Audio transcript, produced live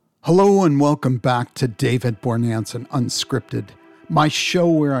Hello and welcome back to David Bornanson Unscripted, my show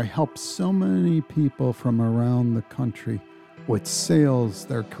where I help so many people from around the country with sales,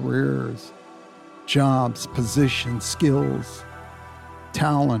 their careers, jobs, positions, skills,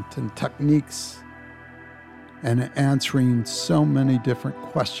 talent, and techniques, and answering so many different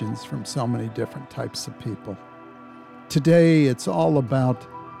questions from so many different types of people. Today, it's all about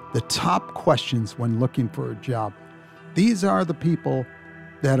the top questions when looking for a job. These are the people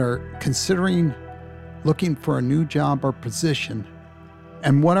that are considering looking for a new job or position,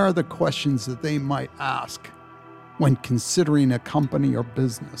 and what are the questions that they might ask when considering a company or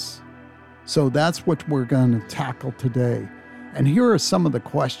business. So that's what we're going to tackle today. And here are some of the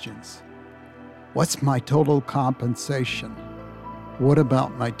questions. What's my total compensation? What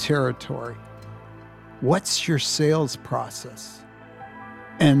about my territory? What's your sales process?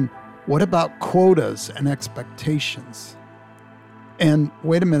 And what about quotas and expectations? And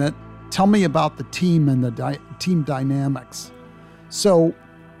wait a minute, tell me about the team and the team dynamics. So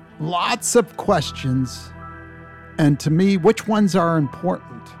lots of questions. And to me, which ones are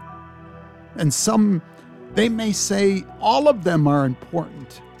important? And some, they may say all of them are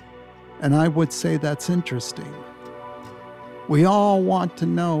important. And I would say that's interesting. We all want to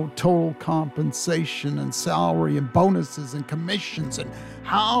know total compensation and salary and bonuses and commissions and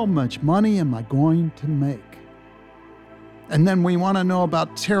how much money am I going to make? And then we want to know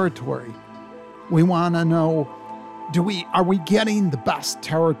about territory. We want to know, are we getting the best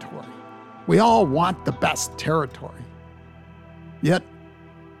territory? We all want the best territory. Yet,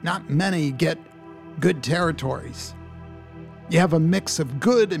 not many get good territories. You have a mix of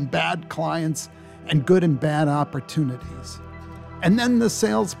good and bad clients and good and bad opportunities. And then the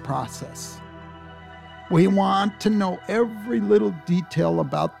sales process. We want to know every little detail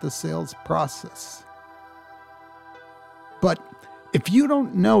about the sales process. But if you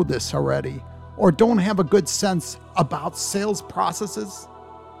don't know this already, or don't have a good sense about sales processes,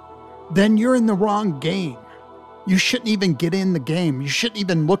 then you're in the wrong game. You shouldn't even get in the game. You shouldn't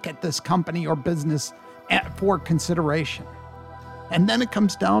even look at this company or business for consideration. And then it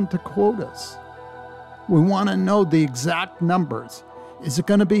comes down to quotas. We want to know the exact numbers. Is it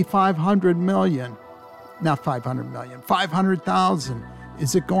going to be 500 million? Not 500 million, 500,000.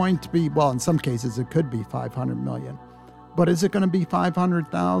 Is it going to be, well, in some cases it could be 500 million. But is it going to be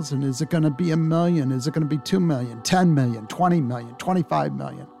 500,000? Is it going to be $1 million? Is it going to be 2 million, 10 million, 20 million, 25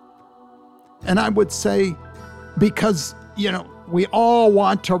 million? And I would say, because, we all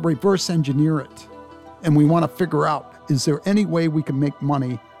want to reverse engineer it. And we want to figure out, is there any way we can make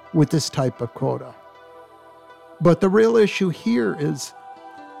money with this type of quota? But the real issue here is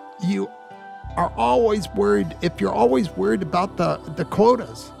you are always worried. If you're always worried about the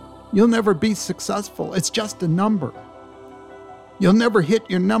quotas, you'll never be successful. It's just a number. You'll never hit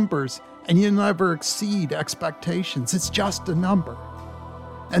your numbers and you'll never exceed expectations. It's just a number.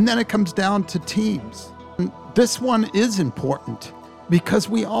 And then it comes down to teams. And this one is important because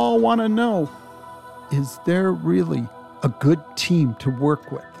we all want to know, is there really a good team to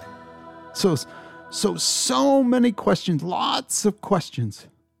work with? So many questions, lots of questions,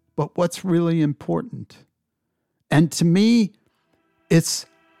 but what's really important? And to me, it's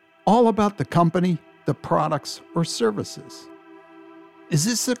all about the company, the products, or services. Is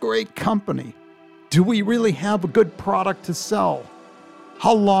this a great company? Do we really have a good product to sell?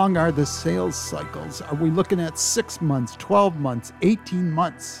 How long are the sales cycles? Are we looking at 6 months, 12 months, 18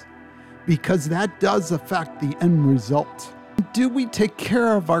 months? Because that does affect the end result. Do we take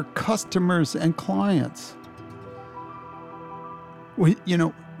care of our customers and clients? We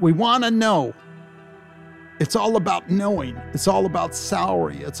want to know. It's all about knowing. It's all about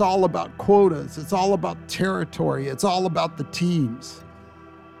salary. It's all about quotas. It's all about territory. It's all about the teams.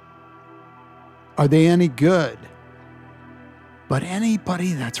 Are they any good? But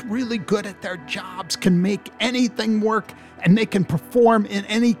anybody that's really good at their jobs can make anything work and they can perform in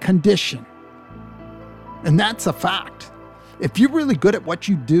any condition. And that's a fact. If you're really good at what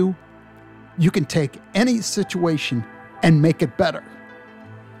you do, you can take any situation and make it better.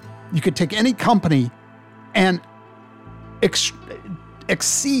 You could take any company and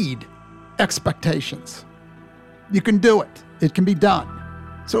exceed expectations. You can do it. It can be done.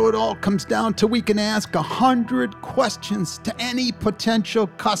 So it all comes down to we can ask 100 questions to any potential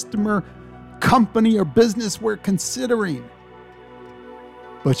customer, company, or business we're considering.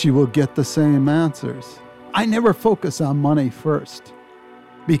 But you will get the same answers. I never focus on money first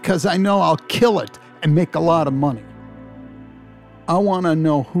because I know I'll kill it and make a lot of money. I want to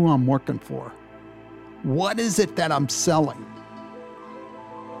know who I'm working for. What is it that I'm selling?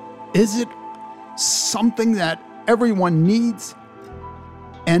 Is it something that everyone needs?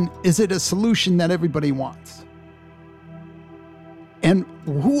 And is it a solution that everybody wants? And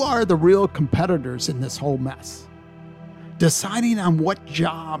who are the real competitors in this whole mess? Deciding on what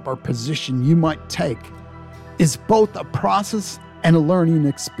job or position you might take is both a process and a learning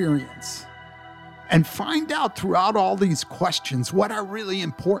experience. And find out throughout all these questions what are really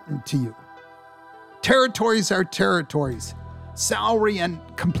important to you. Territories are territories. Salary and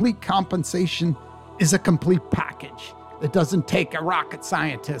complete compensation is a complete package. It doesn't take a rocket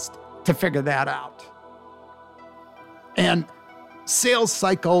scientist to figure that out. And sales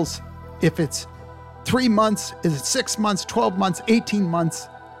cycles, if it's 3 months, is it 6 months, 12 months, 18 months?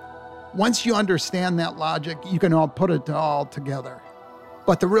 Once you understand that logic, you can all put it all together.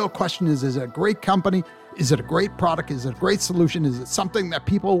 But the real question is it a great company? Is it a great product? Is it a great solution? Is it something that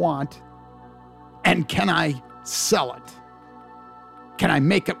people want? And can I sell it? Can I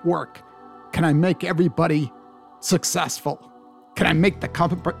make it work? Can I make everybody successful? Can I make the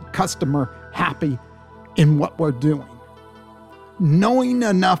customer happy in what we're doing? Knowing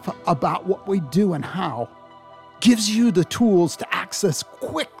enough about what we do and how gives you the tools to access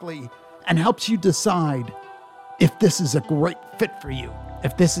quickly and helps you decide if this is a great fit for you,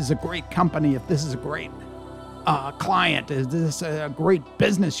 if this is a great company, if this is a great client, is this a great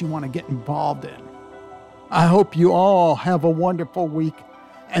business you want to get involved in. I hope you all have a wonderful week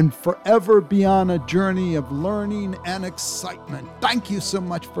and forever be on a journey of learning and excitement. Thank you so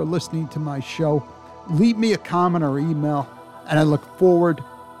much for listening to my show. Leave me a comment or email, and I look forward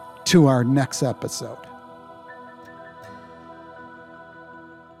to our next episode.